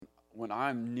when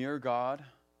I'm near God,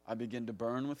 I begin to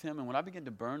burn with Him. And when I begin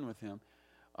to burn with Him,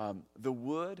 the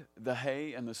wood, the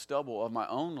hay, and the stubble of my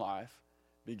own life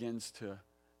begins to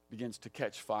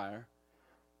catch fire.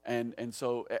 And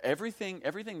so everything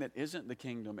that isn't the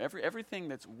kingdom, everything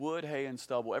that's wood, hay, and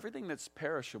stubble, everything that's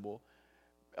perishable,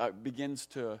 begins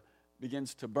to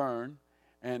burn.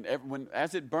 And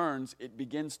as it burns, it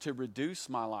begins to reduce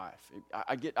my life.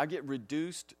 I get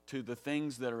reduced to the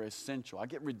things that are essential. I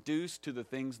get reduced to the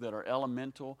things that are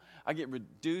elemental. I get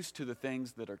reduced to the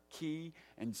things that are key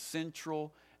and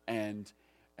central and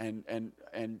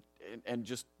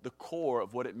just the core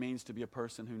of what it means to be a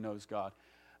person who knows God.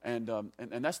 And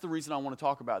that's the reason I want to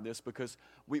talk about this, because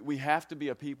we have to be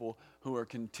a people who are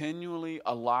continually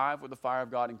alive with the fire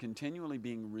of God and continually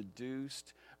being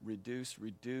reduced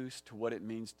to what it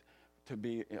means to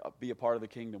be a part of the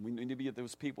kingdom. We need to be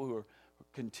those people who are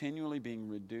continually being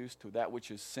reduced to that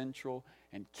which is central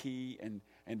and key and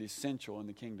essential in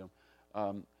the kingdom.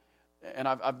 And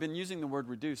I've been using the word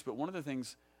reduce, but one of the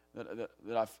things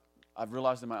that I've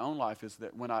realized in my own life is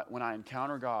that when I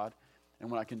encounter God, and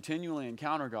when I continually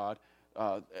encounter God,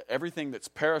 everything that's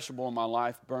perishable in my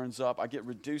life burns up. I get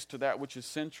reduced to that which is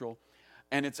central.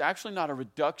 And it's actually not a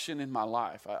reduction in my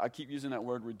life. I keep using that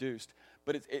word reduced.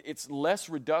 But it's less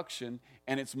reduction,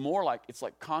 and it's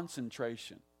like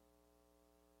concentration.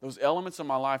 Those elements of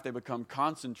my life, they become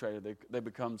concentrated. They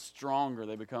become stronger.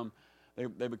 They become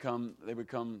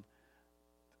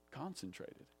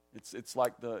concentrated. It's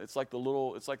like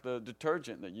the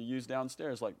detergent that you use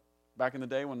downstairs. Like back in the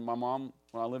day when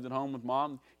I lived at home with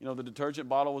Mom, the detergent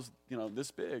bottle was,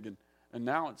 this big, and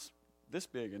now it's this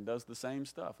big and does the same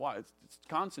stuff. Why? It's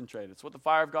concentrated. It's what the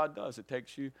fire of God does. It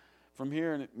takes you from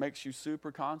here and it makes you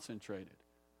super concentrated.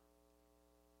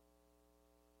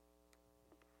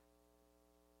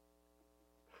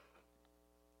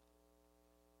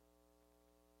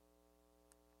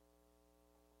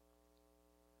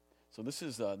 So this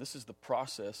is the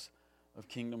process of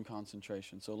kingdom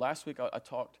concentration. So last week I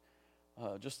talked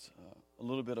just a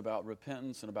little bit about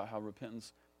repentance and about how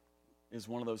repentance is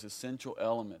one of those essential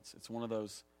elements. It's one of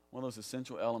those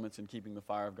essential elements in keeping the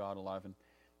fire of God alive.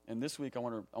 And this week I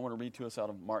want to read to us out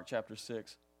of Mark chapter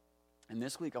 6. And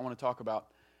this week I want to talk about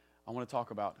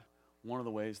one of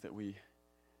the ways that we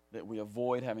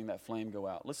avoid having that flame go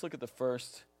out. Let's look at the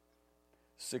first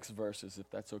 6 verses, if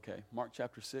that's okay. Mark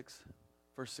chapter 6,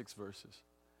 first 6 verses.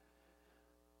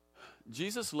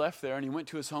 Jesus left there and he went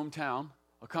to his hometown,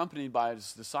 accompanied by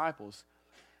his disciples.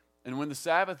 And when the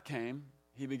Sabbath came,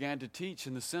 he began to teach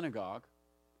in the synagogue,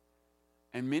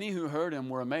 and many who heard him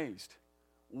were amazed.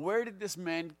 Where did this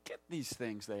man get these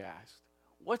things, they asked.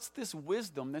 What's this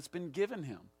wisdom that's been given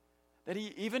him, that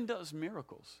he even does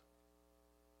miracles?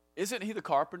 Isn't he the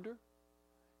carpenter?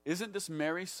 Isn't this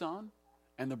Mary's son,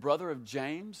 and the brother of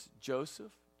James,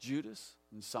 Joseph, Judas,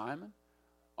 and Simon?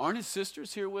 Aren't his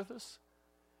sisters here with us?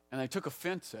 And they took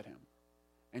offense at him.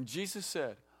 And Jesus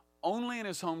said, only in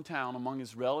his hometown among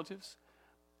his relatives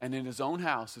and in his own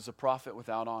house is a prophet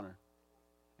without honor.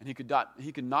 And he could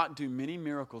not do many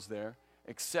miracles there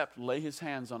except lay his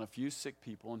hands on a few sick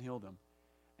people and heal them.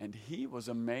 And he was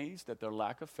amazed at their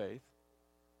lack of faith.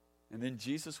 And then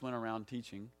Jesus went around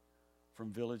teaching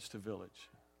from village to village.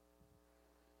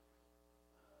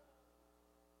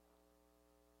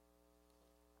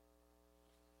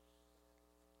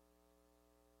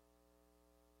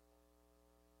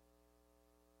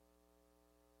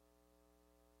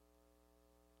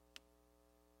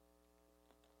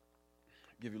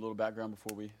 Give you a little background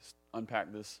before we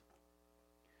unpack this.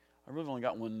 I really only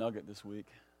got 1 nugget this week.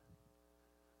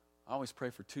 I always pray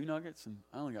for 2 nuggets, and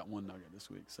I only got 1 nugget this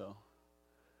week, so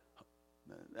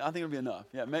I think it'll be enough.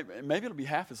 Yeah, maybe it'll be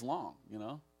half as long,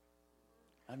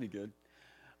 That'd be good.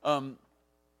 I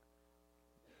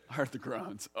heard the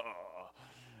groans. Oh.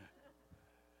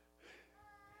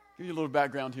 Give you a little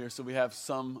background here so we have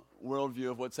some worldview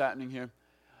of what's happening here.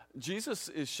 Jesus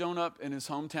is shown up in his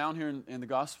hometown here in the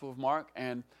Gospel of Mark,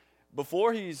 and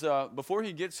before he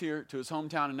gets here to his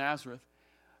hometown in Nazareth,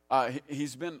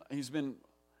 he's been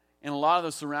in a lot of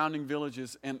the surrounding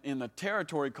villages in the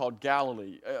territory called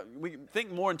Galilee. We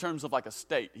think more in terms of like a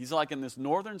state. He's like in this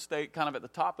northern state, kind of at the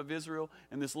top of Israel,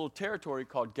 in this little territory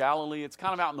called Galilee. It's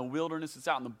kind of out in the wilderness. It's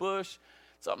out in the bush.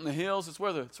 It's up in the hills. It's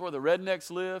where the rednecks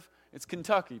live. It's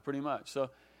Kentucky, pretty much. So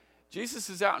Jesus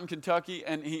is out in Kentucky,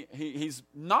 and he's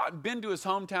not been to his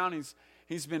hometown.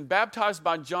 He's been baptized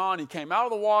by John. He came out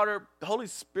of the water. The Holy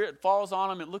Spirit falls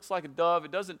on him. It looks like a dove.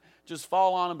 It doesn't just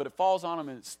fall on him, but it falls on him,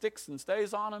 and it sticks and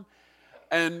stays on him.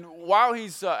 And while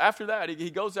he's, after that, he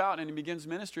goes out and he begins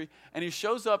ministry, and he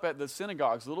shows up at the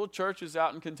synagogues, little churches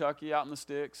out in Kentucky, out in the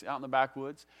sticks, out in the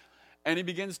backwoods. and he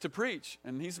begins to preach.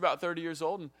 And he's about 30 years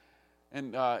old,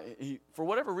 and he, for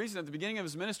whatever reason, at the beginning of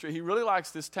his ministry, he really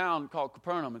likes this town called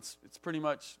Capernaum. It's pretty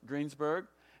much Greensburg,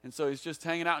 and so he's just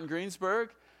hanging out in Greensburg,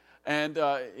 and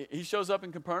he shows up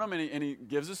in Capernaum, and he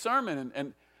gives a sermon,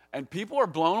 and people are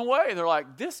blown away. They're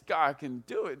like, this guy can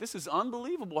do it. This is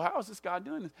unbelievable. How is this guy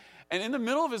doing this? And in the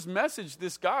middle of his message,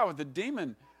 this guy with the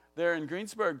demon there in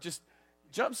Greensburg just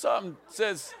jumps up and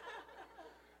says,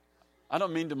 I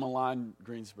don't mean to malign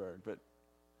Greensburg, but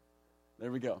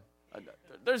there we go.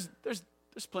 There's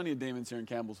plenty of demons here in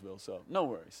Campbellsville, so no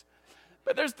worries.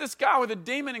 But there's this guy with a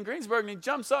demon in Greensburg, and he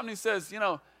jumps up and he says,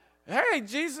 hey,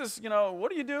 Jesus,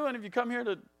 what are you doing if you come here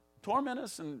to torment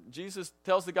us? And Jesus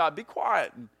tells the guy, be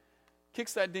quiet, and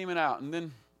kicks that demon out. And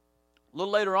then a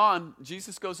little later on,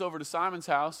 Jesus goes over to Simon's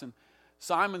house, and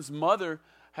Simon's mother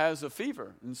has a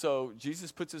fever. And so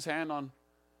Jesus puts his hand on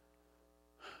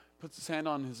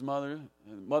his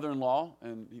mother-in-law,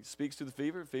 and he speaks to the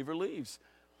fever. Fever leaves.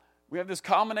 We have this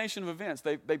combination of events.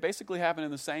 They basically happen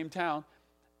in the same town.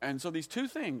 And so these two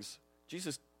things,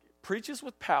 Jesus preaches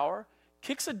with power,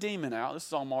 kicks a demon out. This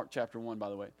is all Mark chapter 1, by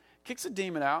the way. Kicks a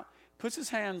demon out, puts his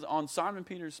hands on Simon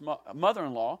Peter's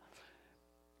mother-in-law,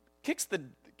 kicks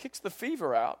the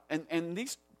fever out, and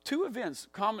these two events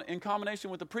in combination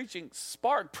with the preaching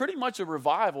sparked pretty much a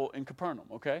revival in Capernaum,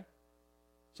 okay?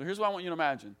 So here's what I want you to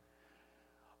imagine.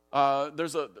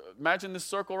 Imagine this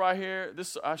circle right here.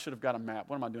 I should have got a map.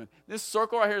 What am I doing? This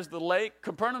circle right here is the lake.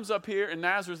 Capernaum's up here, and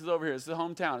Nazareth is over here. It's the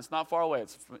hometown. It's not far away.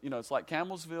 It's like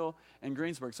Campbellsville and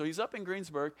Greensburg. So he's up in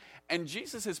Greensburg, and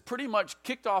Jesus has pretty much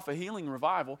kicked off a healing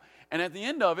revival. And at the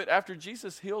end of it, after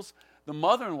Jesus heals the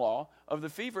mother-in-law of the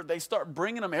fever, they start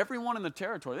bringing them, everyone in the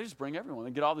territory. They just bring everyone.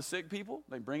 They get all the sick people,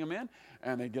 they bring them in,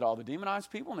 and they get all the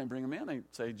demonized people, and they bring them in. They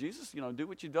say, Jesus, do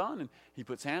what you've done. And he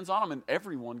puts hands on them, and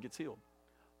everyone gets healed.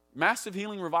 Massive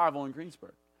healing revival in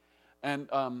Greensburg. And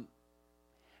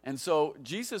so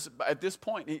Jesus, at this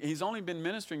point, he's only been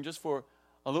ministering just for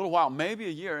a little while, maybe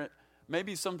a year,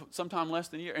 maybe sometime less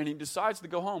than a year, and he decides to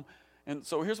go home. And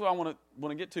so here's what I want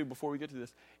to get to before we get to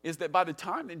this, is that by the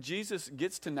time that Jesus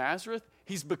gets to Nazareth,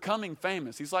 he's becoming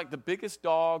famous. He's like the biggest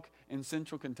dog in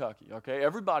central Kentucky, okay?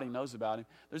 Everybody knows about him.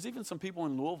 There's even some people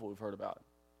in Louisville who've heard about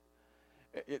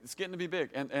him. It's getting to be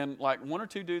big. And like one or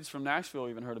two dudes from Nashville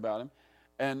even heard about him.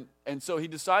 And so he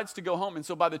decides to go home. And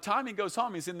so by the time he goes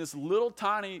home, he's in this little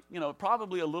tiny,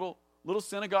 probably a little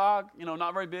synagogue,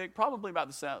 not very big, probably about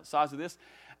the size of this.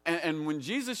 And when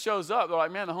Jesus shows up, they're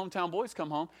like, man, the hometown boys come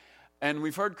home. And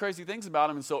we've heard crazy things about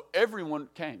him. And so everyone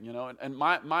came, and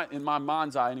in my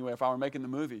mind's eye anyway, if I were making the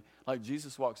movie, like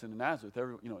Jesus walks into Nazareth,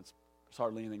 there's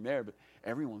hardly anything there, but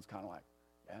everyone's kind of like,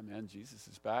 yeah, man, Jesus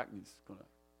is back and he's going to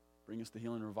bring us the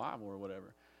healing revival or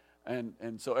whatever.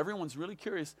 And so everyone's really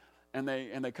curious. And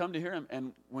they come to hear him,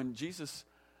 and when Jesus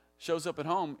shows up at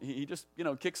home, he just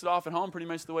kicks it off at home pretty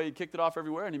much the way he kicked it off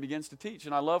everywhere, and he begins to teach.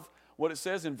 And I love what it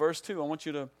says in verse 2. I want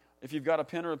you to, if you've got a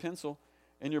pen or a pencil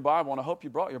in your Bible, and I hope you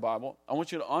brought your Bible, I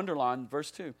want you to underline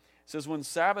verse 2. It says, when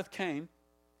Sabbath came,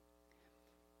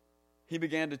 he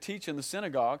began to teach in the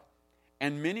synagogue,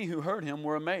 and many who heard him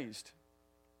were amazed.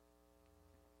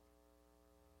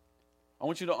 I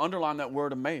want you to underline that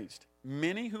word amazed.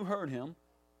 Many who heard him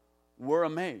were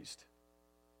amazed.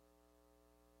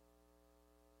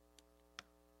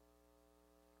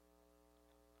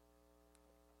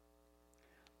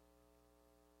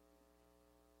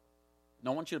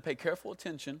 Now I want you to pay careful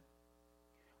attention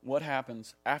what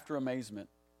happens after amazement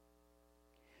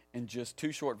in just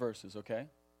two short verses, okay?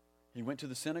 He went to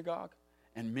the synagogue,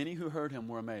 and many who heard him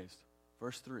were amazed.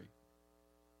 Verse 3.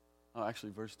 Oh,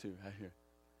 actually, verse 2, right here.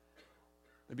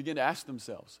 They begin to ask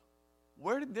themselves,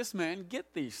 where did this man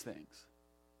get these things?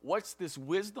 What's this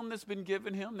wisdom that's been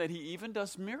given him that he even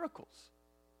does miracles?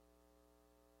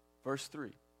 Verse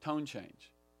 3, tone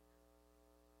change.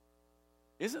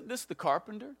 Isn't this the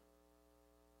carpenter?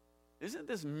 Isn't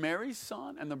this Mary's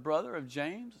son and the brother of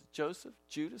James, Joseph,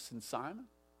 Judas, and Simon?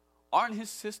 Aren't his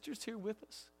sisters here with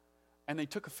us? And they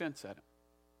took offense at him.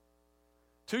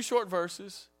 Two short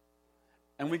verses,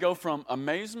 and we go from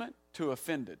amazement to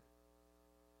offended.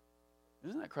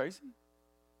 Isn't that crazy?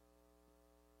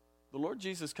 The Lord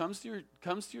Jesus comes to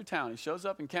your town. He shows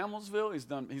up in Campbellsville.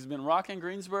 He's been rocking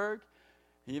Greensburg.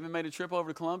 He even made a trip over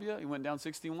to Columbia. He went down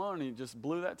 61 and he just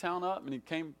blew that town up. And he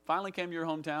finally came to your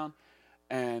hometown,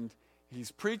 and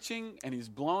he's preaching and he's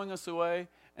blowing us away.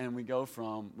 And we go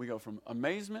from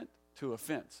amazement to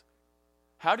offense.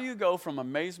 How do you go from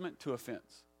amazement to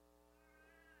offense?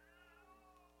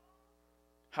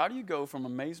 How do you go from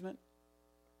amazement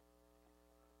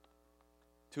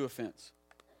to offense?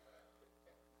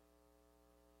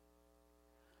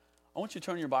 I want you to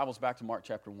turn your Bibles back to Mark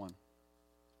chapter 1.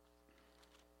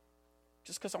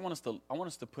 just because I want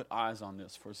us to put eyes on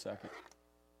this for a second.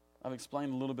 I've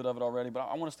explained a little bit of it already, but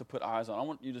I want us to put eyes on it. I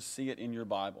want you to see it in your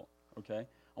Bible, okay?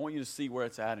 I want you to see where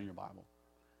it's at in your Bible.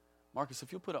 Marcus,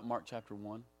 if you'll put up Mark chapter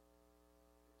 1.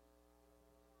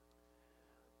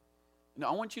 Now,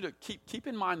 I want you to keep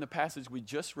in mind the passage we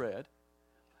just read,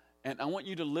 and I want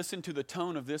you to listen to the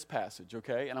tone of this passage,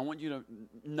 okay? And I want you to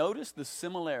notice the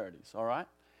similarities, all right?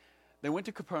 They went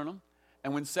to Capernaum,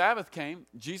 and when Sabbath came,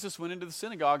 Jesus went into the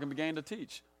synagogue and began to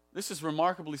teach. This is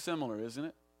remarkably similar, isn't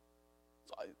it?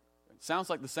 It sounds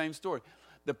like the same story.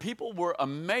 The people were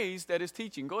amazed at his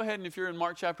teaching. Go ahead, and if you're in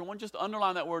Mark chapter 1, just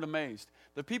underline that word amazed.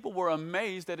 The people were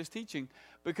amazed at his teaching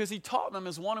because he taught them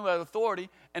as one who had authority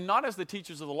and not as the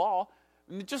teachers of the law.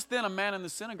 And just then a man in the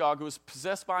synagogue who was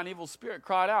possessed by an evil spirit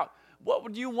cried out, "What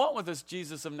would you want with us,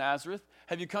 Jesus of Nazareth?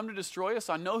 Have you come to destroy us?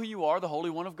 I know who you are, the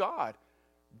Holy One of God."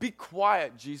 "Be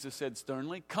quiet," Jesus said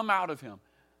sternly. "Come out of him."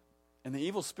 And the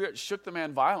evil spirit shook the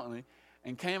man violently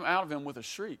and came out of him with a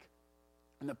shriek.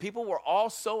 And the people were all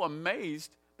so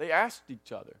amazed, they asked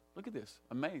each other. Look at this,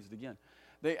 amazed again.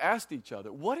 They asked each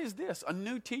other, "What is this? A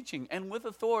new teaching, and with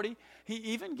authority. He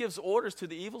even gives orders to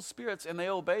the evil spirits, and they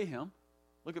obey him."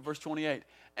 Look at verse 28.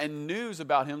 "And news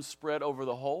about him spread over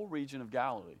the whole region of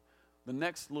Galilee." The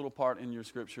next little part in your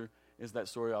scripture is that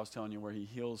story I was telling you where he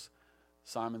heals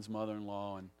Simon's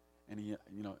mother-in-law, and he,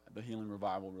 the healing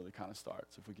revival really kind of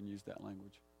starts, if we can use that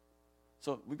language.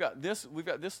 So we've got this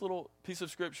little piece of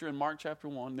scripture in Mark chapter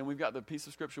 1, then we've got the piece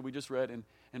of scripture we just read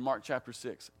in Mark chapter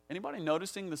 6. Anybody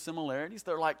noticing the similarities?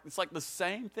 It's like the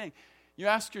same thing. You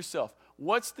ask yourself,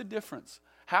 what's the difference?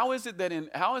 How is it that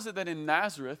in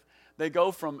Nazareth they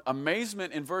go from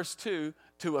amazement in verse 2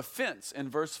 to offense in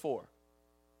verse 4?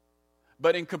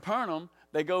 But in Capernaum,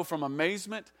 they go from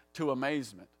amazement to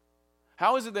amazement.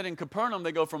 How is it that in Capernaum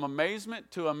they go from amazement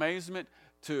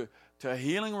to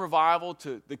healing revival,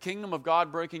 to the kingdom of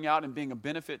God breaking out and being a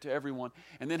benefit to everyone?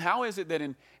 And then how is it that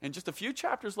in just a few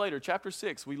chapters later, chapter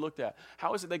 6 we looked at,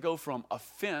 how is it they go from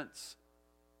offense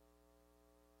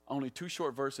only 2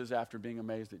 short verses after being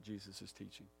amazed at Jesus'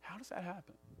 teaching? How does that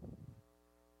happen?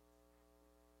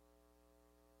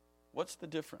 What's the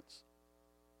difference?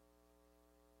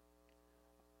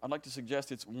 I'd like to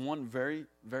suggest it's one very,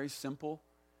 very simple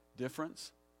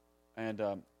difference,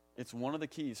 and it's one of the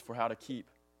keys for how to keep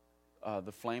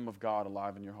the flame of God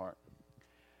alive in your heart.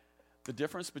 The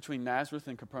difference between Nazareth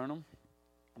and Capernaum,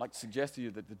 I'd like to suggest to you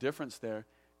that the difference there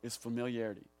is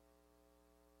familiarity.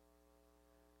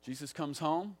 Jesus comes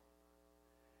home,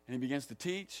 and he begins to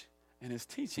teach, and his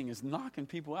teaching is knocking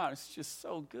people out. It's just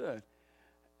so good.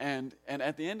 And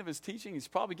at the end of his teaching, he's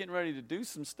probably getting ready to do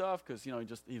some stuff because he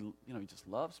just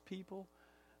loves people,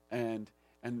 and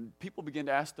people begin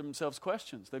to ask themselves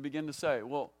questions. They begin to say,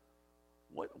 "Well,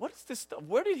 what is this stuff?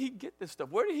 Where did he get this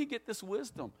stuff? Where did he get this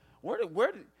wisdom? Where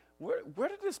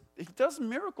did this? He does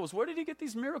miracles. Where did he get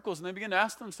these miracles?" And they begin to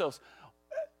ask themselves,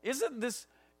 "Isn't this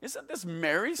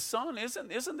Mary's son?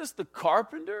 Isn't this the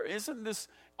carpenter?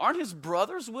 Aren't his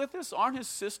brothers with us? Aren't his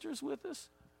sisters with us?"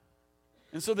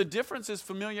 And so the difference is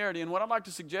familiarity. And what I'd like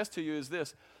to suggest to you is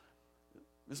this.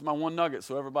 This is my one nugget,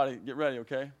 so everybody get ready,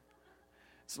 okay?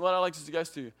 This is what I'd like to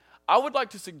suggest to you. I would like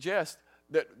to suggest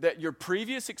that your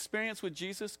previous experience with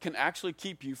Jesus can actually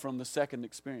keep you from the second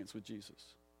experience with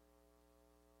Jesus.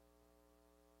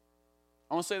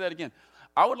 I want to say that again.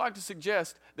 I would like to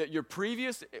suggest that your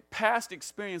past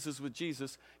experiences with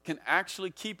Jesus can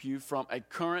actually keep you from a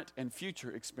current and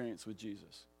future experience with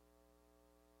Jesus.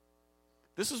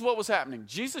 This is what was happening.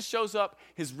 Jesus shows up.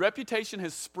 His reputation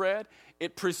has spread.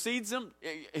 It precedes him.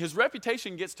 His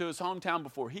reputation gets to his hometown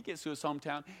before he gets to his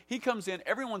hometown. He comes in.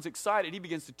 Everyone's excited. He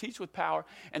begins to teach with power.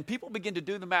 And people begin to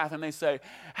do the math. And they say,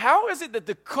 how is it that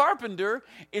the carpenter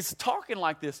is talking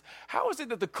like this? How is it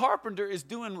that the carpenter is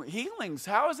doing healings?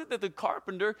 How is it that the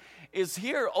carpenter is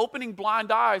here opening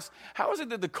blind eyes? How is it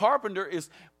that the carpenter is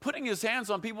putting his hands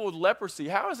on people with leprosy?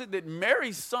 How is it that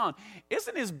Mary's son,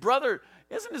 isn't his brother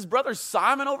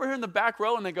Simon over here in the back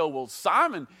row? And they go, "Well,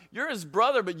 Simon, you're his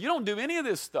brother, but you don't do any of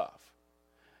this stuff."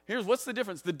 What's the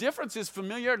difference? The difference is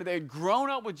familiarity. They had grown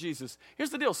up with Jesus.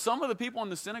 Here's the deal. Some of the people in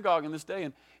the synagogue in this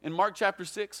day, in Mark chapter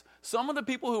 6, some of the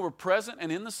people who were present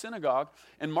and in the synagogue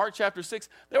in Mark chapter 6,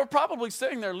 they were probably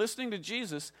sitting there listening to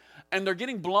Jesus, and they're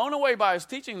getting blown away by his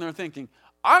teaching. They're thinking,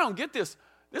 "I don't get this.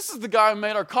 This is the guy who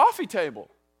made our coffee table.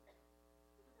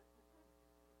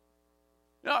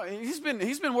 He's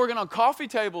been working on coffee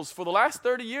tables for the last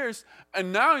 30 years,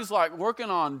 and now he's like working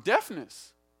on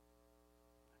deafness."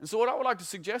 And so what I would like to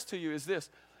suggest to you is this,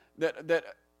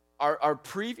 that our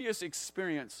previous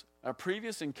experience, our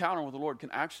previous encounter with the Lord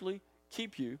can actually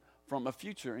keep you from a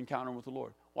future encounter with the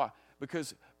Lord. Why?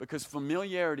 Because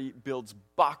familiarity builds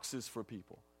boxes for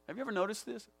people. Have you ever noticed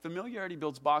this? Familiarity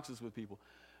builds boxes with people.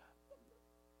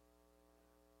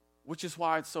 Which is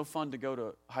why it's so fun to go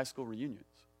to high school reunions.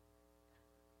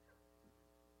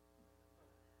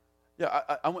 Yeah,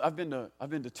 I've been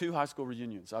to 2 high school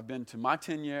reunions. I've been to my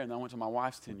 10-year, and I went to my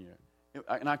wife's 10-year.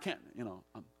 And I can't,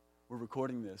 we're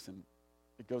recording this, and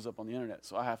it goes up on the internet,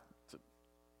 so I have to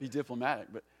be diplomatic.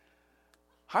 But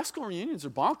high school reunions are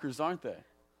bonkers, aren't they?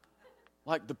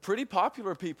 Like the pretty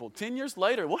popular people, 10 years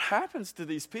later, what happens to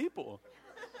these people?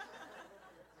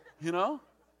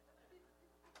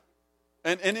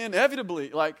 And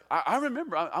inevitably, like, I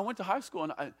remember, I went to high school,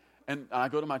 and I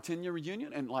go to my 10-year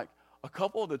reunion, and like, a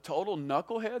couple of the total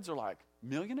knuckleheads are like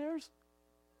millionaires.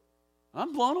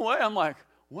 I'm blown away. I'm like,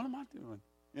 what am I doing?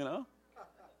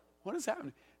 What is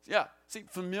happening? Yeah, see,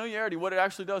 familiarity, what it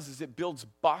actually does is it builds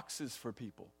boxes for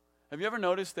people. Have you ever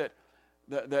noticed that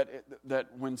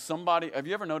when somebody, have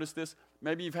you ever noticed this?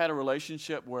 Maybe you've had a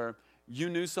relationship where you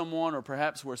knew someone, or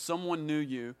perhaps where someone knew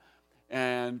you,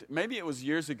 and maybe it was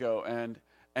years ago,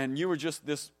 and you were just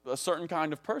a certain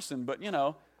kind of person, but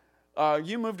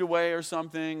you moved away or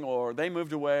something, or they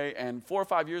moved away, and 4 or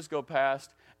 5 years go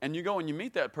past, and you go and you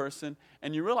meet that person,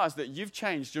 and you realize that you've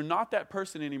changed. You're not that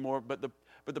person anymore, but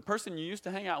the person you used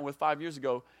to hang out with 5 years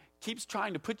ago keeps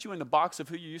trying to put you in the box of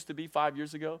who you used to be 5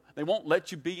 years ago. They won't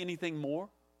let you be anything more.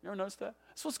 You ever notice that?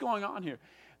 That's what's going on here.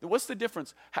 What's the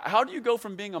difference? How do you go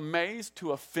from being amazed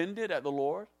to offended at the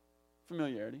Lord?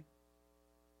 Familiarity.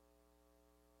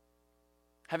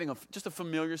 Having just a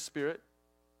familiar spirit.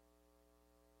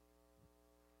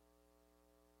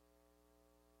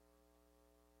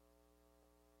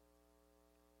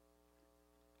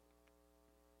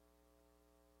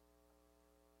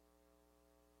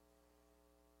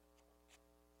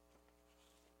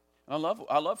 I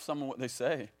love some of what they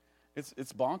say.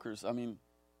 It's bonkers. I mean,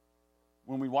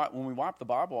 when we wipe the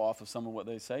Bible off of some of what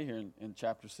they say here in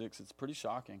chapter 6, it's pretty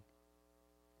shocking.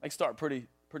 They start pretty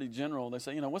general. They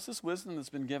say, what's this wisdom that's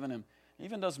been given him? He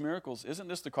even does miracles. Isn't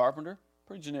this the carpenter?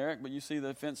 Pretty generic, but you see the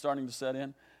offense starting to set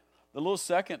in.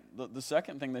 The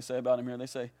second thing they say about him here, they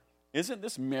say, isn't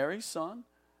this Mary's son?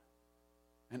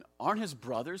 And aren't his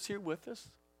brothers here with us?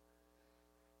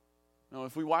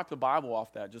 If we wipe the Bible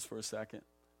off that just for a second,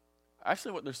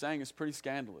 actually, what they're saying is pretty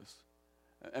scandalous.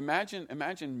 Imagine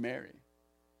Mary.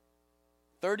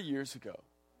 30 years ago,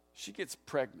 she gets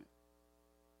pregnant.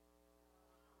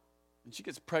 And she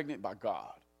gets pregnant by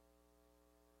God.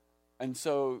 And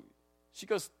so she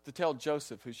goes to tell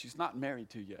Joseph, who she's not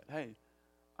married to yet, hey,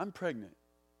 I'm pregnant,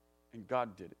 and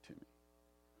God did it to me.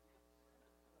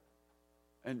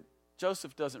 And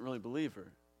Joseph doesn't really believe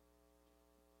her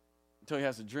until he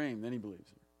has a dream, then he believes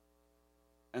her.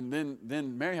 And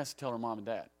then Mary has to tell her mom and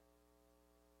dad.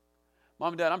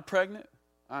 Mom and dad, I'm pregnant.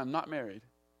 I'm not married.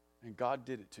 And God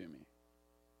did it to me.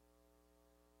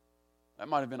 That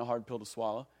might have been a hard pill to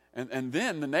swallow. And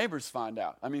then the neighbors find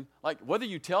out. I mean, like, whether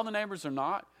you tell the neighbors or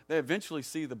not, they eventually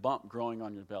see the bump growing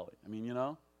on your belly. I mean,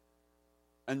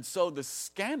 And so the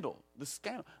scandal.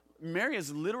 Mary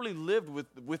has literally lived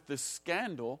with the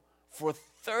scandal for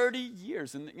 30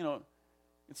 years. And,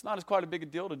 it's not as quite a big a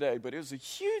deal today, but it was a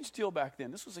huge deal back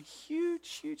then. This was a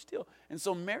huge, huge deal. And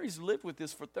so Mary's lived with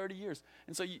this for 30 years.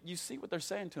 And so you see what they're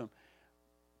saying to him.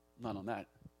 Not on that.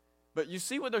 But you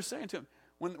see what they're saying to him.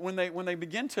 When they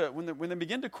begin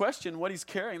to question what he's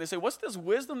carrying, they say, what's this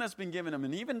wisdom that's been given him?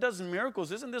 And he even does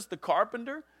miracles. Isn't this the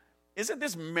carpenter? Isn't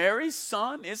this Mary's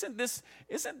son? Isn't this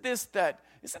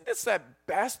that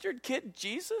bastard kid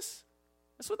Jesus?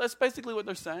 That's basically what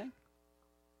they're saying.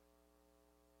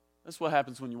 That's what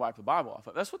happens when you wipe the Bible off.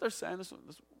 That's what they're saying. Let's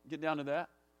get down to that.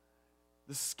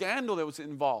 The scandal that was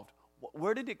involved.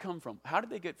 Where did it come from? How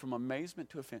did they get from amazement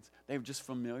to offense? They were just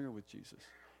familiar with Jesus.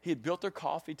 He had built their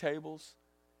coffee tables.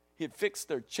 He had fixed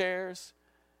their chairs.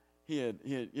 He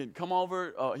had come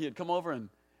over.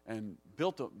 And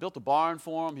built a barn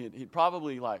for them. He'd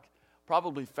probably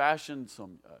fashioned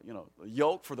some a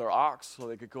yoke for their ox so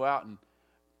they could go out and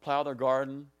plow their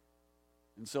garden.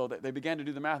 And so they began to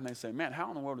do the math, and they say, man, how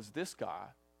in the world is this guy?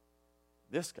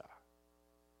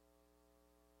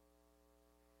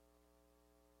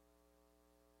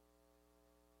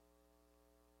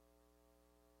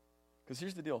 Because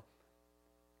here's the deal.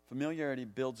 Familiarity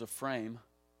builds a frame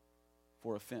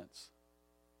for offense.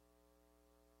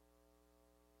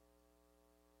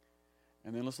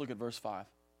 And then let's look at verse 5.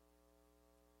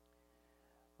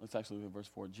 Let's actually look at verse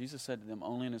 4. Jesus said to them,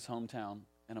 only in his hometown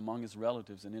and among his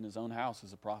relatives and in his own house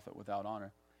is a prophet without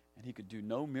honor. And he could do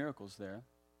no miracles there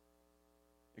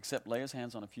except lay his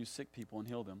hands on a few sick people and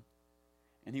heal them.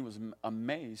 And he was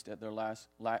amazed at their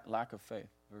lack of faith.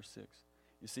 Verse 6.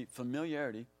 You see,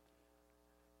 familiarity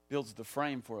builds the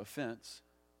frame for offense,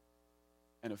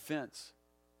 and offense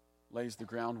lays the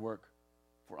groundwork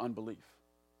for unbelief.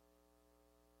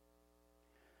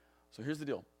 So here's the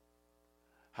deal.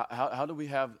 How do we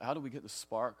get the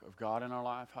spark of God in our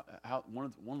life? One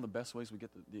of the best ways we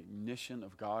get the ignition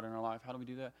of God in our life, how do we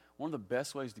do that? One of the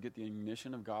best ways to get the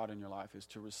ignition of God in your life is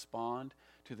to respond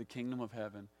to the kingdom of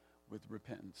heaven with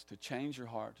repentance, to change your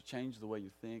heart, to change the way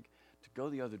you think, to go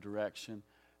the other direction,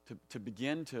 to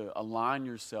begin to align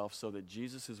yourself so that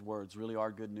Jesus' words really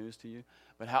are good news to you.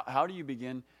 But how do you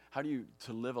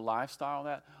to live a lifestyle of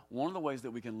that? One of the ways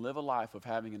that we can live a life of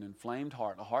having an inflamed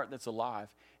heart, a heart that's alive,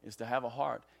 is to have a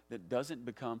heart that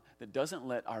doesn't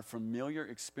let our familiar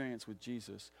experience with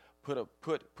Jesus put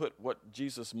what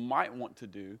Jesus might want to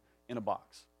do in a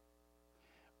box.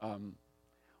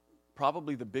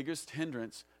 Probably the biggest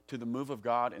hindrance to the move of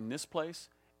God in this place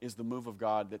is the move of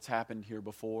God that's happened here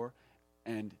before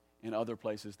and in other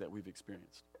places that we've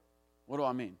experienced. What do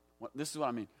I mean? This is what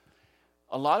I mean.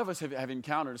 A lot of us have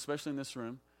encountered, especially in this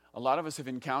room, a lot of us have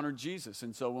encountered Jesus.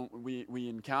 And so when we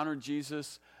encountered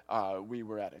Jesus, we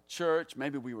were at a church,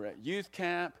 maybe we were at youth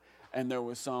camp, and there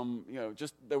was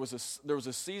there was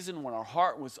a season when our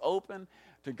heart was open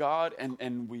to God,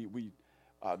 and we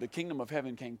the kingdom of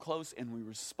heaven came close, and we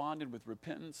responded with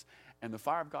repentance, and the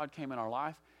fire of God came in our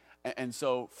life. And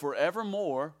so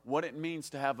forevermore, what it means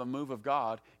to have a move of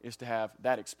God is to have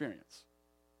that experience.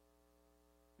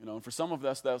 And for some of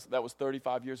us, that was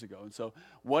 35 years ago. And so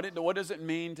what does it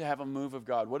mean to have a move of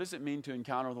God? What does it mean to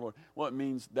encounter the Lord? Well, it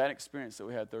means that experience that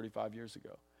we had 35 years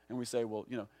ago. And we say, well,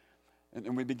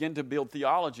 and we begin to build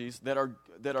theologies that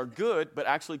are good, but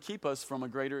actually keep us from a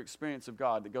greater experience of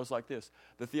God that goes like this.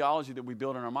 The theology that we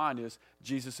build in our mind is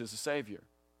Jesus is a Savior.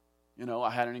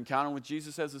 I had an encounter with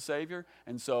Jesus as a Savior,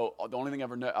 and so the only thing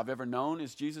I've ever known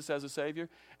is Jesus as a Savior.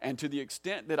 And to the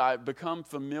extent that I become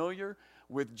familiar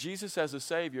with Jesus as a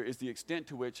Savior is the extent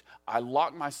to which I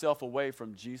lock myself away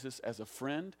from Jesus as a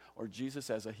friend, or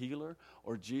Jesus as a healer,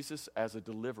 or Jesus as a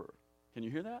deliverer. Can you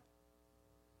hear that?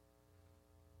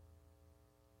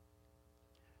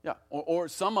 Yeah. Or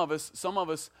some of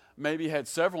us maybe had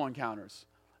several encounters,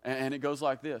 and it goes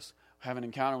like this. I have an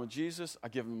encounter with Jesus. I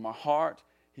give him my heart.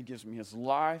 He gives me his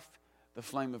life. The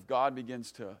flame of God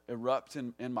begins to erupt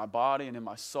in my body and in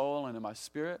my soul and in my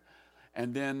spirit.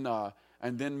 And then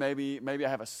maybe I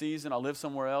have a season. I live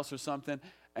somewhere else or something,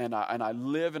 and I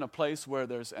live in a place where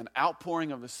there's an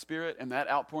outpouring of the Spirit, and that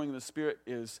outpouring of the Spirit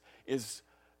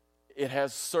it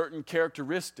has certain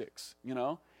characteristics,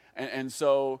 And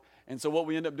so what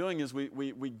we end up doing is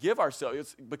we give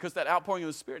ourselves, because that outpouring of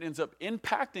the Spirit ends up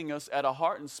impacting us at a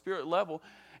heart and spirit level,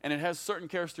 and it has certain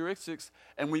characteristics,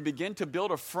 and we begin to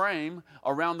build a frame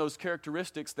around those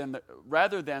characteristics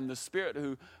rather than the Spirit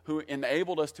who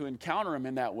enabled us to encounter him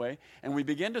in that way. And we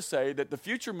begin to say that the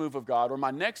future move of God, or my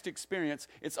next experience,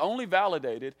 it's only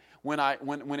validated when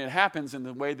it happens in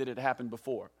the way that it happened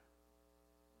before.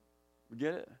 We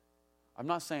get it? I'm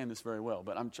not saying this very well,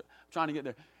 but I'm trying to get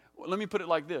there. Let me put it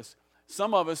like this.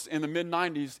 Some of us in the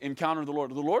mid-'90s encountered the Lord.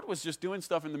 The Lord was just doing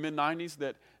stuff in the mid-'90s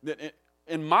that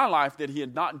in my life that he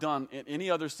had not done in any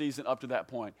other season up to that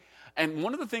point. And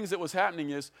one of the things that was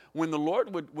happening is when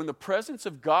the presence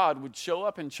of God would show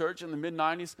up in church in the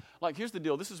mid-'90s, like, here's the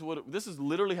deal. This is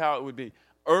literally how it would be.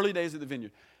 Early days at the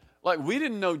Vineyard. Like, we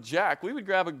didn't know jack. We would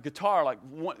grab a guitar,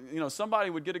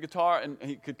 somebody would get a guitar and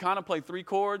he could kind of play 3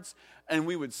 chords, and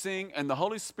we would sing, and the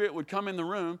Holy Spirit would come in the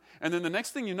room, and then the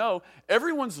next thing you know,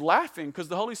 everyone's laughing because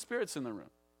the Holy Spirit's in the room.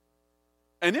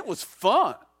 And it was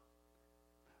fun.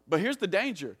 But here's the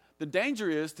danger. The danger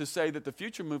is to say that the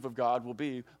future move of God will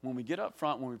be when we get up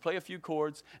front, when we play a few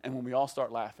chords, and when we all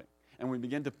start laughing. And we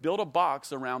begin to build a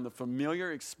box around the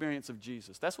familiar experience of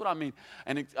Jesus. That's what I mean.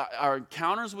 And our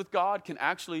encounters with God can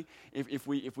actually, if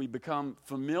we become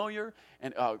familiar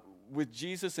and with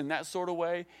Jesus in that sort of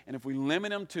way, and if we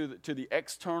limit him to the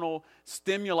external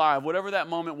stimuli of whatever that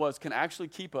moment was, can actually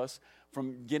keep us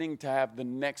from getting to have the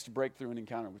next breakthrough and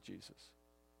encounter with Jesus.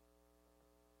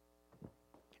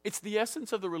 It's the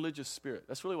essence of the religious spirit.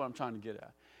 That's really what I'm trying to get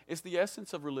at. It's the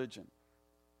essence of religion.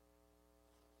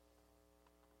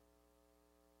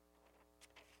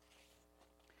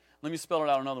 Let me spell it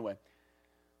out another way.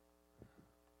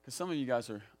 Because some of you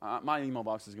guys are, my email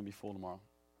box is going to be full tomorrow.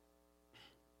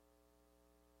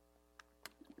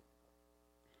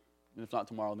 And if not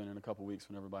tomorrow, then in a couple weeks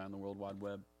when everybody on the World Wide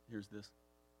Web hears this.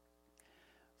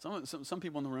 Some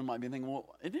people in the room might be thinking,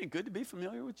 well, isn't it good to be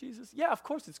familiar with Jesus? Yeah, of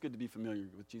course it's good to be familiar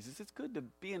with Jesus. It's good to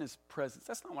be in his presence.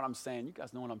 That's not what I'm saying. You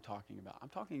guys know what I'm talking about. I'm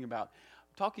talking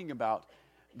about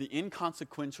the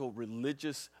inconsequential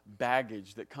religious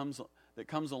baggage that comes that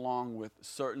comes along with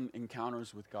certain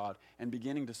encounters with God and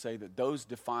beginning to say that those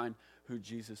define who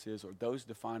Jesus is, or those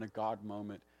define a God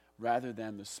moment rather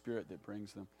than the Spirit that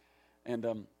brings them.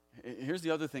 And here's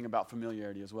the other thing about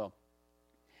familiarity as well.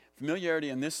 Familiarity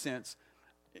in this sense,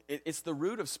 it's the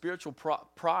root of spiritual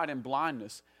pride and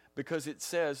blindness, because it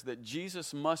says that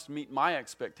Jesus must meet my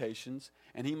expectations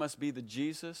and he must be the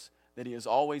Jesus that he has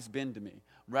always been to me,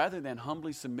 rather than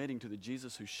humbly submitting to the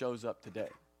Jesus who shows up today.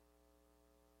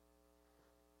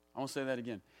 I want to say that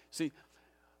again. See,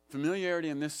 familiarity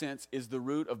in this sense is the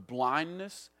root of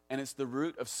blindness, and it's the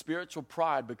root of spiritual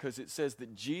pride, because it says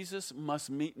that Jesus must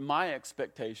meet my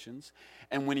expectations,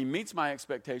 and when he meets my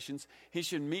expectations, he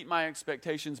should meet my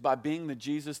expectations by being the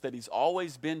Jesus that he's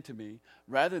always been to me,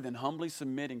 rather than humbly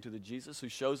submitting to the Jesus who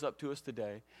shows up to us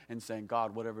today and saying,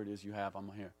 God, whatever it is you have,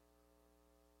 I'm here.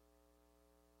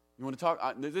 You want to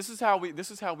talk? This is how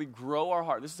we grow our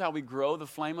heart. This is how we grow the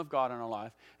flame of God in our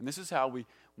life, and this is how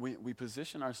we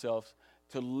position ourselves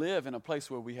to live in a place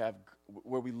where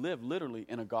we live literally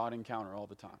in a God encounter all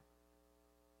the time.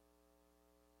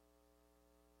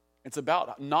 It's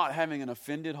about not having an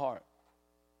offended heart.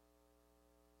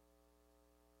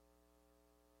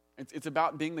 It's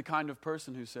about being the kind of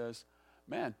person who says,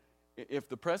 man, if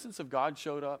the presence of God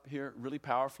showed up here really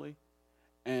powerfully,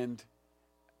 and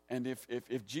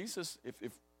if Jesus,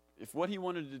 if what he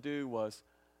wanted to do was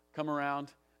come around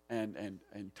and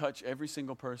touch every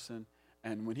single person,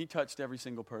 and when he touched every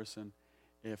single person,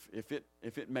 if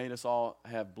it made us all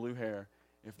have blue hair,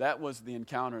 if that was the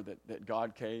encounter that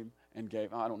God came and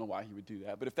gave, I don't know why he would do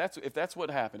that, but if that's what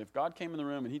happened, if God came in the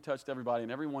room and he touched everybody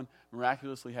and everyone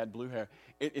miraculously had blue hair,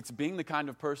 it's being the kind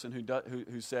of person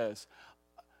who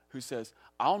says,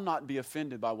 I'll not be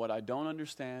offended by what I don't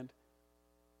understand.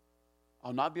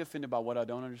 I'll not be offended by what I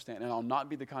don't understand, and I'll not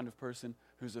be the kind of person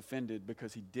who's offended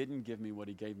because he didn't give me what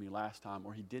he gave me last time,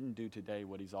 or he didn't do today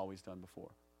what he's always done before.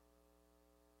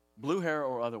 Blue hair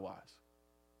or otherwise.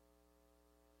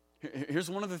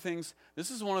 Here's one of the things, this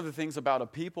is one of the things about a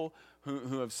people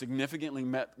who have significantly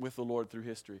met with the Lord through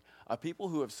history. A people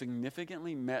who have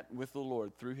significantly met with the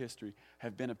Lord through history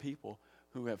have been a people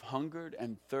who have hungered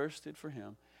and thirsted for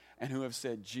him, and who have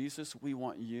said, Jesus, we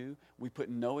want you. We put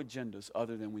no agendas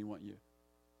other than we want you.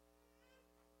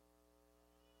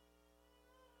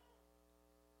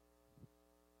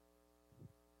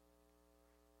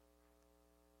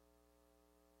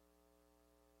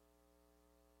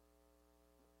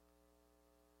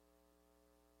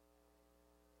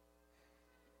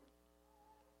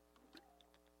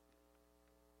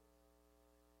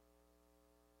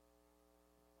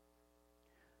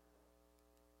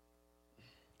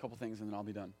 Couple things and then I'll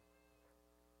be done.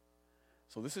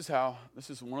 So this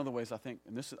is one of the ways I think,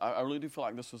 and I really do feel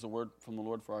like this was a word from the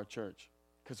Lord for our church,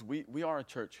 because we are a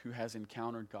church who has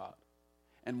encountered God.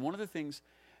 And one of the things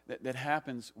that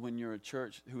happens when you're a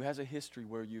church who has a history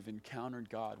where you've encountered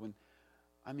God,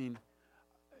 I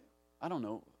don't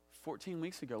know, 14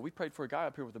 weeks ago, we prayed for a guy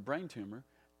up here with a brain tumor,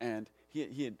 and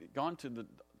he had gone to the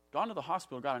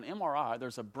hospital, got an MRI.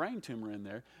 There's a brain tumor in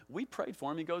there. We prayed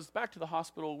for him. He goes back to the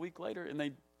hospital a week later, and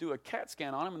they do a CAT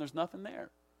scan on him, and there's nothing there.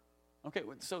 Okay,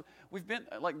 so we've been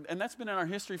and that's been in our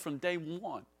history from day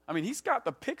one. I mean, he's got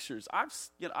the pictures.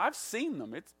 I've seen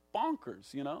them. It's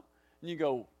bonkers, And you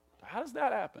go, how does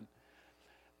that happen?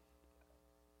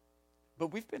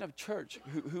 But we've been a church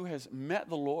who has met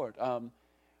the Lord.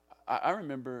 I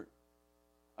remember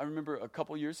a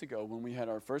couple years ago when we had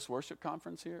our first worship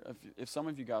conference here, if some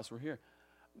of you guys were here,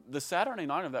 the Saturday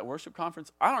night of that worship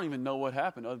conference, I don't even know what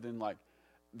happened other than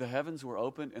the heavens were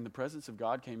opened and the presence of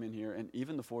God came in here, and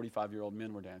even the 45-year-old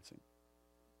men were dancing.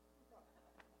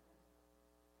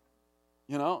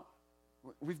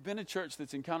 We've been a church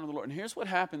that's encountered the Lord. And here's what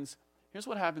happens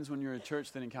when you're a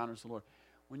church that encounters the Lord.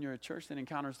 When you're a church that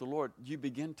encounters the Lord, you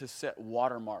begin to set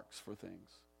watermarks for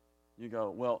things. You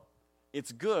go, well,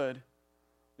 it's good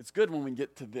when we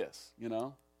get to this,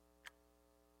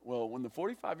 Well, when the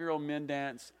 45-year-old men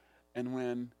dance, and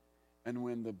when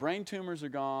the brain tumors are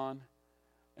gone,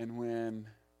 and when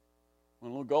a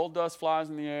little gold dust flies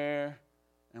in the air,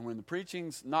 and when the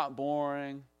preaching's not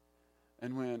boring,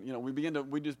 and when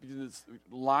we just begin to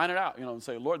line it out, and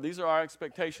say, Lord, these are our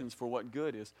expectations for what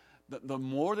good is. The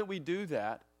more that we do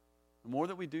that, the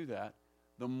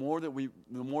more that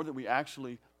we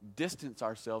actually distance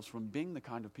ourselves from being the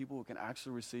kind of people who can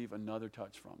actually receive another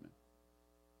touch from Him.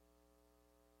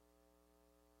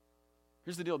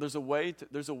 Here's the deal. There's a way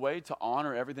to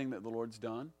honor everything that the Lord's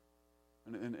done,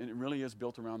 and it really is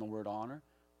built around the word honor.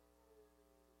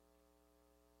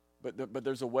 But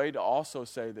there's a way to also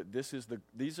say that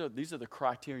these are the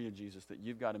criteria, Jesus, that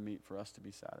you've got to meet for us to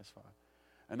be satisfied,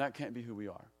 and that can't be who we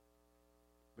are.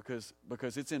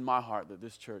 because it's in my heart that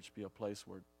this church be a place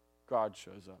where God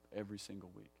shows up every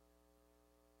single week.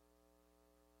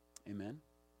 Amen?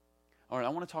 All right, I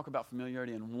want to talk about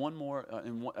familiarity in one more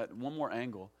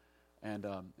angle, and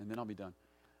then I'll be done.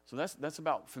 So that's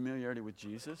about familiarity with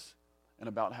Jesus, and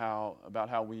about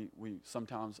how we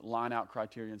sometimes line out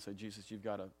criteria and say, Jesus, you've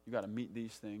got to meet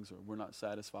these things, or we're not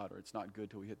satisfied, or it's not good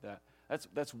till we hit that.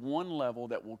 That's one level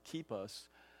that will keep us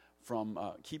from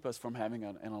having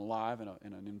an alive and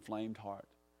an inflamed heart.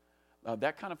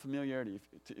 That kind of familiarity,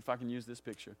 if I can use this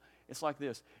picture, it's like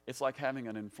this. It's like having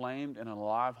an inflamed and an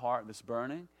alive heart that's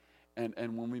burning.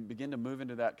 And when we begin to move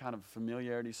into that kind of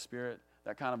familiarity spirit,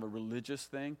 that kind of a religious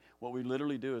thing, what we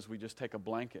literally do is we just take a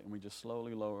blanket and we just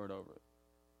slowly lower it over it.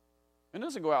 It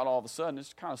doesn't go out all of a sudden.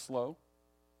 It's kind of slow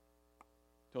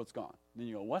till it's gone. Then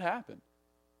you go, what happened?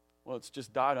 Well, it's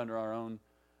just died under our own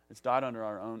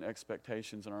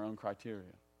expectations and our own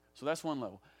criteria. So that's one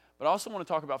level. But I also want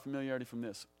to talk about familiarity from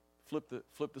this.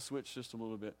 Flip the switch just a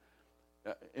little bit.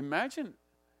 Imagine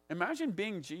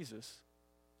being Jesus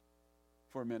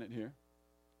for a minute here.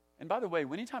 And by the way,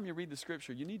 anytime you read the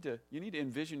Scripture, you need to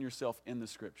envision yourself in the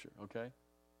Scripture. Okay,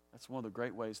 that's one of the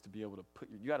great ways to be able to put.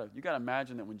 You got to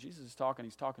imagine that when Jesus is talking,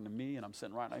 he's talking to me, and I'm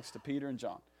sitting right next to Peter and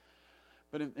John.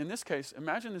 But in this case,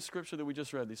 imagine the Scripture that we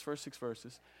just read, these first 6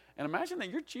 verses, and imagine that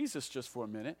you're Jesus just for a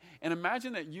minute, and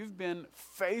imagine that you've been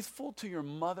faithful to your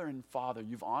mother and father.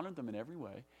 You've honored them in every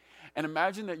way. And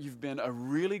imagine that you've been a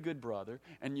really good brother,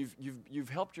 and you've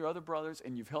helped your other brothers,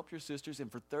 and you've helped your sisters,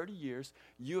 and for 30 years,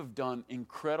 you have done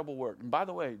incredible work. And by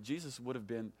the way, Jesus would have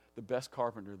been the best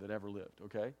carpenter that ever lived,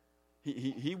 okay?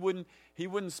 He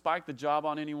wouldn't spike the job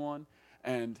on anyone.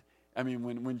 And I mean,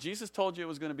 when Jesus told you it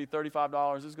was going to be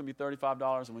 $35, it was going to be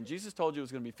 $35. And when Jesus told you it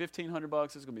was going to be $1,500,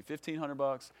 it was going to be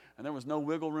 $1,500. And there was no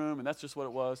wiggle room, and that's just what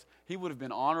it was. He would have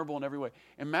been honorable in every way.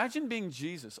 Imagine being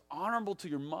Jesus, honorable to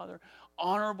your mother,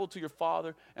 honorable to your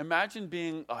father. Imagine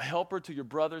being a helper to your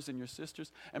brothers and your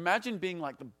sisters. Imagine being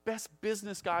like the best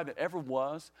business guy that ever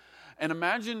was. And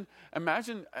imagine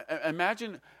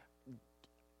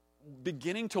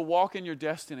beginning to walk in your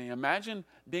destiny. Imagine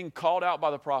being called out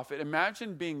by the prophet.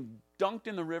 Imagine being dunked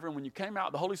in the river, and when you came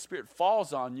out, the Holy Spirit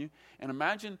falls on you. And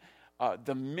imagine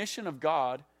the mission of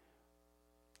God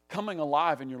coming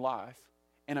alive in your life.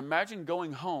 And imagine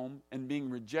going home and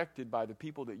being rejected by the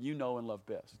people that you know and love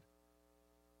best.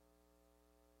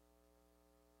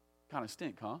 Kind of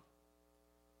stink, huh?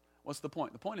 What's the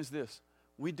point? The point is this.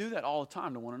 We do that all the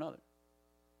time to one another.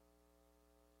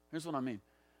 Here's what I mean.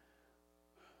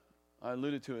 I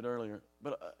alluded to it earlier,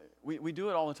 but we do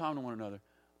it all the time to one another.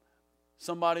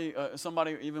 Somebody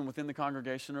even within the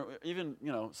congregation, or even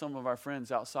some of our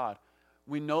friends outside,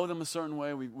 we know them a certain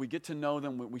way. We get to know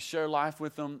them. We share life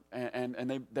with them,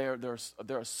 and they're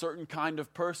a certain kind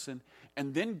of person.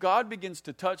 And then God begins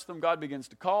to touch them. God begins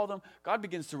to call them. God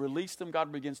begins to release them.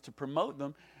 God begins to promote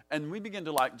them. And we begin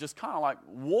to just kind of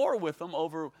war with them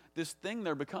over this thing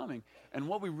they're becoming. And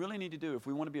what we really need to do, if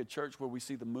we want to be a church where we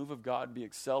see the move of God be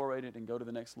accelerated and go to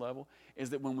the next level, is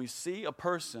that when we see a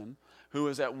person who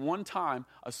is at one time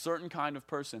a certain kind of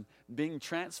person being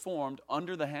transformed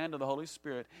under the hand of the Holy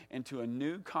Spirit into a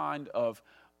new kind of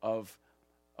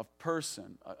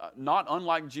person, not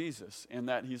unlike Jesus in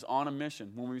that he's on a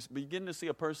mission. When we begin to see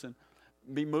a person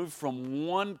be moved from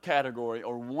one category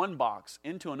or one box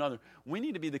into another, we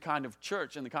need to be the kind of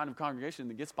church and the kind of congregation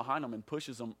that gets behind them and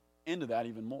pushes them into that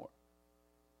even more.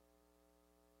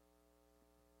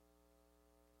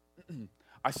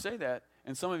 I say that,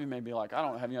 and some of you may be like, I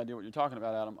don't have any idea what you're talking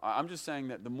about, Adam. I'm just saying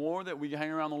that the more that we hang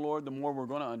around the Lord, the more we're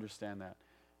going to understand that.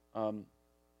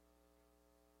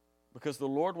 Because the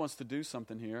Lord wants to do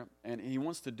something here, and he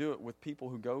wants to do it with people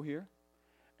who go here.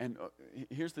 And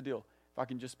here's the deal. If I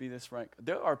can just be this frank,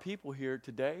 there are people here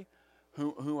today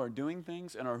who are doing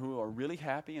things and who are really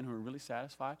happy and who are really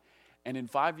satisfied. And in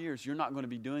 5 years, you're not going to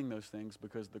be doing those things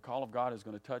because the call of God is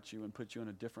going to touch you and put you in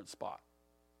a different spot.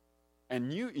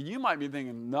 And you might be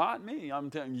thinking, not me. I'm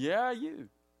telling you, yeah, you.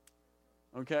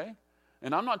 Okay?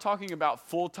 And I'm not talking about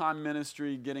full-time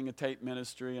ministry, getting a tape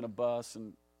ministry and a bus,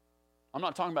 and I'm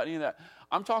not talking about any of that.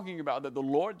 I'm talking about that the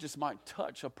Lord just might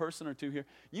touch a person or two here.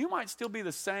 You might still be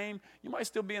the same. You might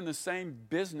still be in the same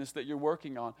business that you're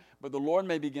working on, but the Lord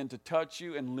may begin to touch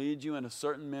you and lead you in a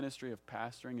certain ministry of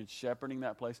pastoring and shepherding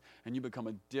that place, and you become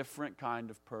a different kind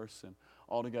of person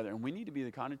altogether. And we need to be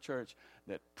the kind of church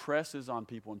that presses on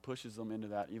people and pushes them into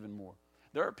that even more.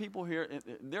 There are people here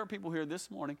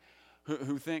this morning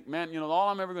who think, man, all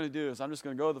I'm ever going to do is I'm just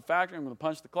going to go to the factory, I'm going to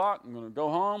punch the clock, I'm going to go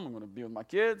home, I'm going to be with my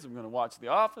kids, I'm going to watch The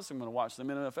Office, I'm going to watch some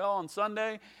NFL on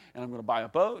Sunday, and I'm going to buy a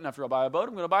boat, and after I buy a boat,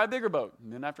 I'm going to buy a bigger boat.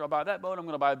 And then after I buy that boat, I'm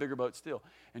going to buy a bigger boat still.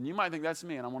 And you might think that's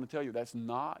me, and I want to tell you, that's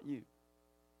not you.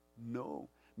 No.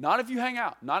 Not if you hang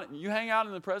out. Not you hang out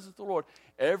in the presence of the Lord.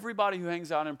 Everybody who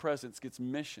hangs out in presence gets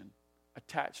mission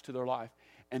attached to their life.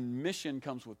 And mission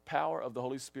comes with power of the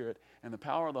Holy Spirit. And the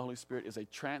power of the Holy Spirit is a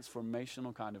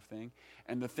transformational kind of thing.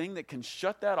 And the thing that can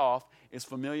shut that off is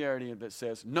familiarity that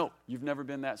says, no, you've never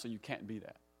been that, so you can't be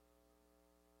that.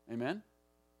 Amen?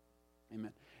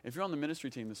 Amen. If you're on the ministry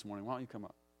team this morning, why don't you come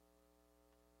up?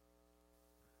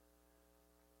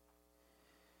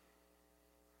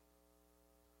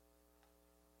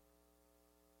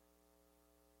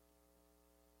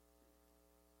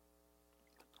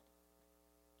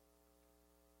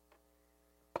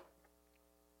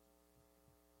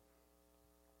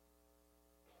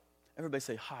 Everybody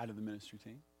say hi to the ministry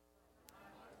team.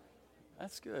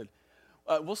 That's good.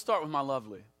 We'll start with my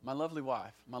lovely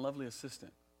wife, my lovely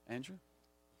assistant. Andrew?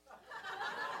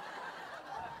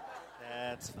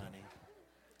 That's funny.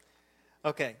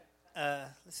 Okay.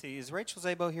 Let's see. Is Rachel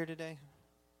Zabo here today?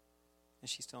 Is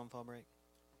she still on fall break?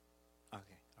 Okay.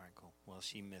 All right, cool. Well,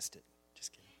 she missed it.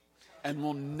 Just kidding. And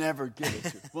we'll never get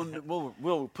it to.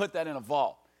 We'll put that in a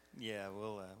vault. Yeah,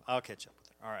 I'll catch up with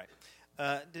her. All right.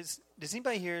 Does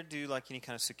anybody here do like any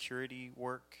kind of security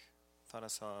work? Thought I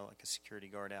saw like a security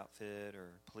guard outfit or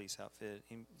police outfit.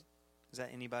 Is that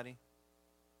anybody?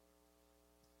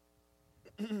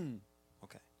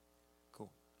 Okay,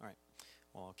 cool. All right.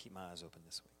 Well, I'll keep my eyes open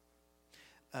this week.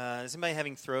 Is anybody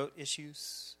having throat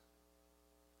issues?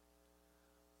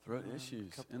 Throat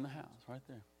issues in the house, right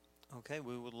there. Okay,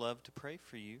 we would love to pray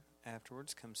for you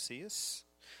afterwards. Come see us.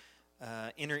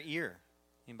 Inner ear.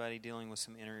 Anybody dealing with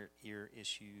some inner ear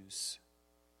issues?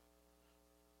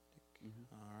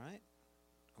 Mm-hmm. All right.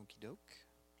 Okie doke.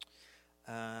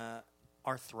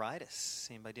 Arthritis.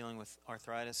 Anybody dealing with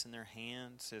arthritis in their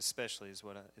hands? Especially is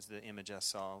the image I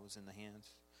saw was in the hands.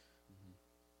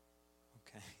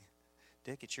 Mm-hmm. Okay.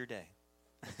 Dick, it's your day.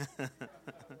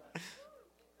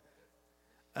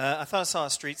 I thought I saw a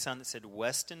street sign that said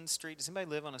Weston Street. Does anybody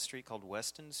live on a street called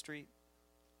Weston Street?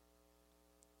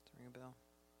 Does it ring a bell?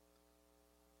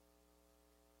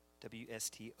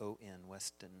 W-S-T-O-N,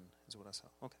 Weston is what I saw.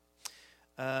 Okay.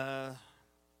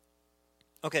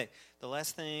 Okay, the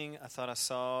last thing I thought I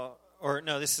saw,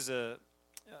 this is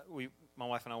my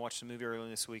wife and I watched a movie earlier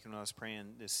this week when I was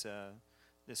praying this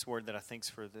word that I think is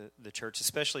for the church,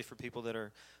 especially for people that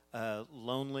are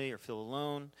lonely or feel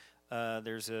alone.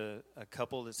 There's a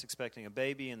couple that's expecting a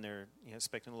baby, and they're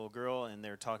expecting a little girl, and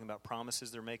they're talking about promises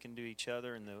they're making to each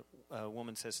other. And the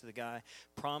woman says to the guy,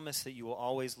 "Promise that you will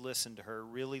always listen to her,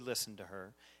 really listen to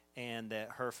her, and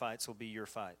that her fights will be your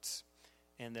fights."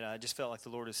 And that I just felt like the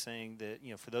Lord is saying that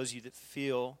for those of you that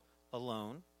feel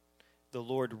alone, the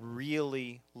Lord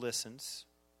really listens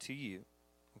to you,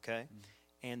 okay,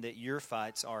 and that your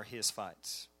fights are His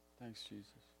fights. Thanks,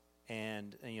 Jesus.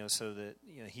 And so that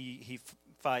He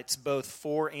fights both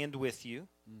for and with you,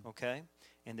 okay,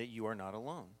 and that you are not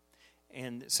alone.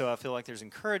 And so I feel like there's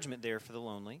encouragement there for the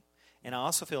lonely, and I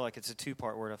also feel like it's a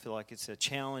two-part word. I feel like it's a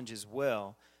challenge as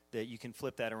well, that you can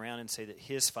flip that around and say that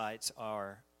His fights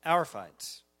are our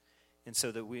fights, and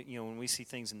so that we, when we see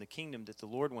things in the kingdom that the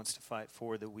Lord wants to fight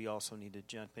for, that we also need to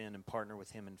jump in and partner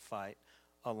with Him and fight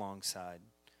alongside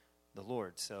the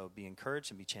Lord. So be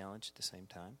encouraged and be challenged at the same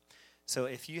time. So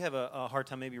if you have a hard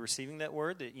time maybe receiving that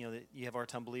word, that that you have a hard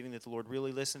time believing that the Lord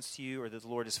really listens to you or that the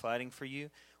Lord is fighting for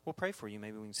you, we'll pray for you.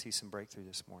 Maybe we can see some breakthrough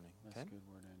this morning. Okay? That's a good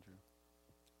word, Andrew.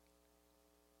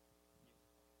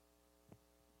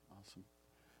 Awesome.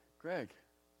 Greg.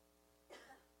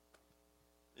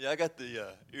 Yeah, I got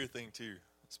the ear thing too,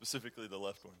 specifically the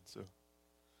left one. So,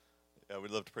 yeah,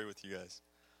 we'd love to pray with you guys.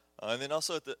 And then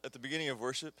also at the beginning of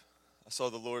worship, I saw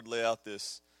the Lord lay out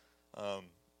this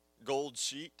gold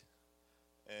sheet,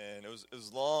 and it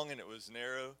was long and it was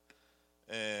narrow,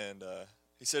 and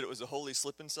He said it was a holy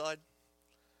slip inside.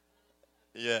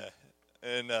 Yeah,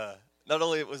 and not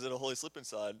only was it a holy slip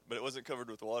inside, but it wasn't covered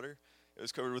with water; it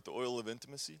was covered with the oil of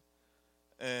intimacy,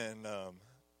 and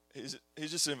He's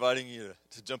just inviting you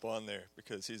to jump on there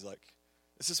because He's like,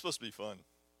 this is supposed to be fun.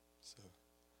 So,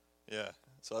 yeah.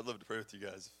 So I'd love to pray with you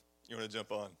guys if you want to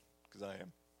jump on, because I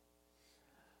am.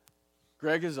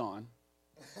 Greg is on.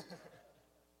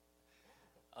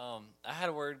 I had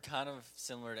a word kind of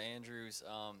similar to Andrew's.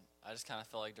 I just kind of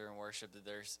felt like during worship that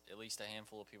there's at least a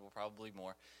handful of people, probably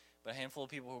more, but a handful of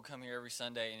people who come here every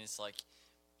Sunday, and it's like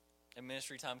a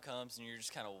ministry time comes and you're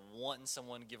just kind of wanting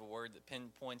someone to give a word that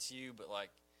pinpoints you, but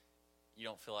like you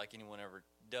don't feel like anyone ever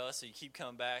does. So you keep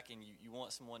coming back, and you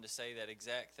want someone to say that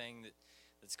exact thing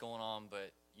that's going on,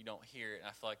 but you don't hear it. And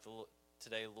I feel like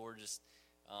today the Lord just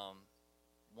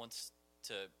wants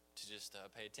to just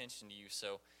pay attention to you.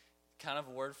 So kind of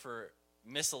a word for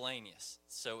miscellaneous.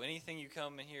 So anything you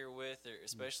come in here with, or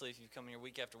especially if you come in here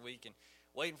week after week and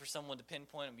waiting for someone to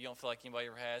pinpoint it, but you don't feel like anybody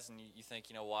ever has, and you think,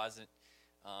 why is it,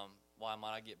 why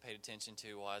might I get paid attention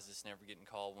to? Why is this never getting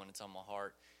called when it's on my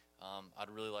heart?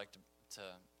 I'd really like to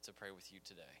pray with you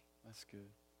today. That's good.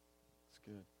 That's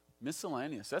good.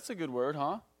 Miscellaneous. That's a good word,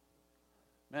 huh?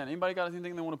 Man, anybody got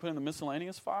anything they want to put in the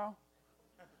miscellaneous file?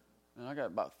 Man, I got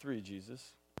about 3,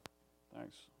 Jesus.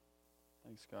 Thanks.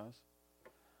 Thanks, guys.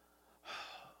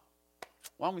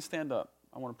 Why don't we stand up?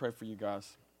 I want to pray for you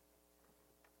guys.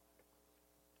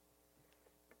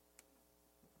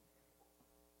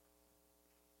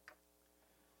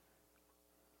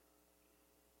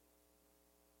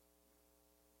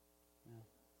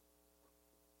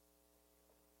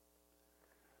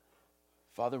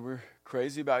 Father, we're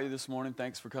crazy about you this morning.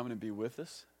 Thanks for coming to be with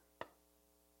us.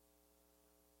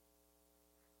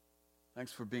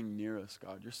 Thanks for being near us,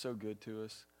 God. You're so good to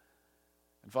us.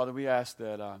 And Father, we ask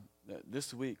that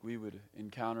this week we would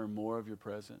encounter more of your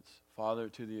presence. Father,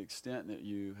 to the extent that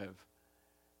you have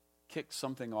kicked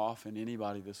something off in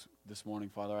anybody this morning,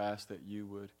 Father, I ask that you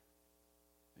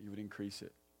would increase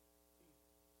it.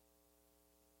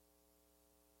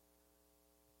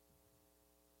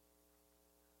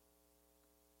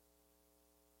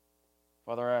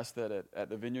 Father, I ask that at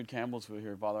the Vineyard Campbellsville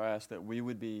here, Father, I ask that we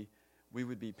would be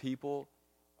people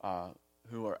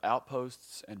who are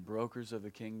outposts and brokers of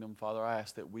the kingdom. Father, I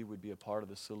ask that we would be a part of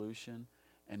the solution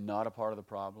and not a part of the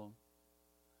problem.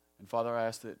 And Father, I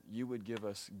ask that you would give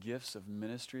us gifts of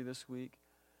ministry this week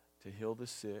to heal the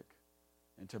sick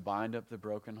and to bind up the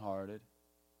brokenhearted.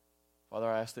 Father,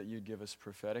 I ask that you'd give us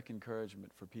prophetic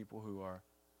encouragement for people who are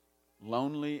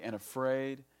lonely and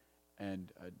afraid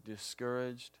and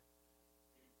discouraged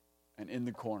and in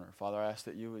the corner. Father, I ask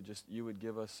that you would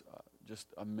give us just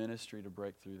a ministry to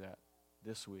break through that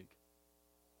this week.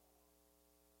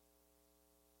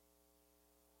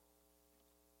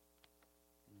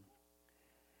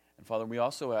 And Father, we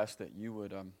also ask that you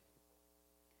would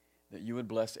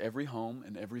bless every home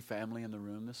and every family in the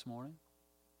room this morning.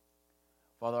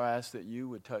 Father, I ask that you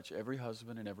would touch every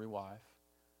husband and every wife,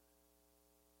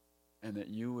 and that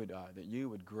you would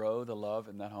grow the love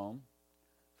in that home.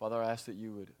 Father, I ask that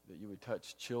you would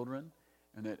touch children,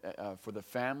 and that for the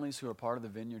families who are part of the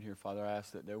Vineyard here, Father, I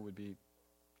ask that there would be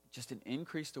just an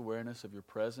increased awareness of your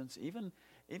presence, even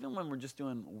when we're just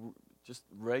doing just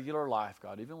regular life,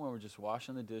 God, even when we're just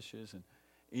washing the dishes and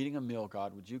eating a meal,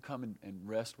 God, would you come and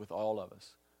rest with all of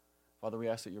us? Father, we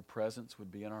ask that your presence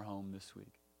would be in our home this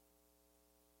week.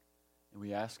 And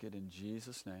we ask it in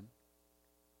Jesus' name.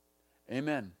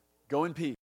 Amen. Go in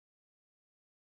peace.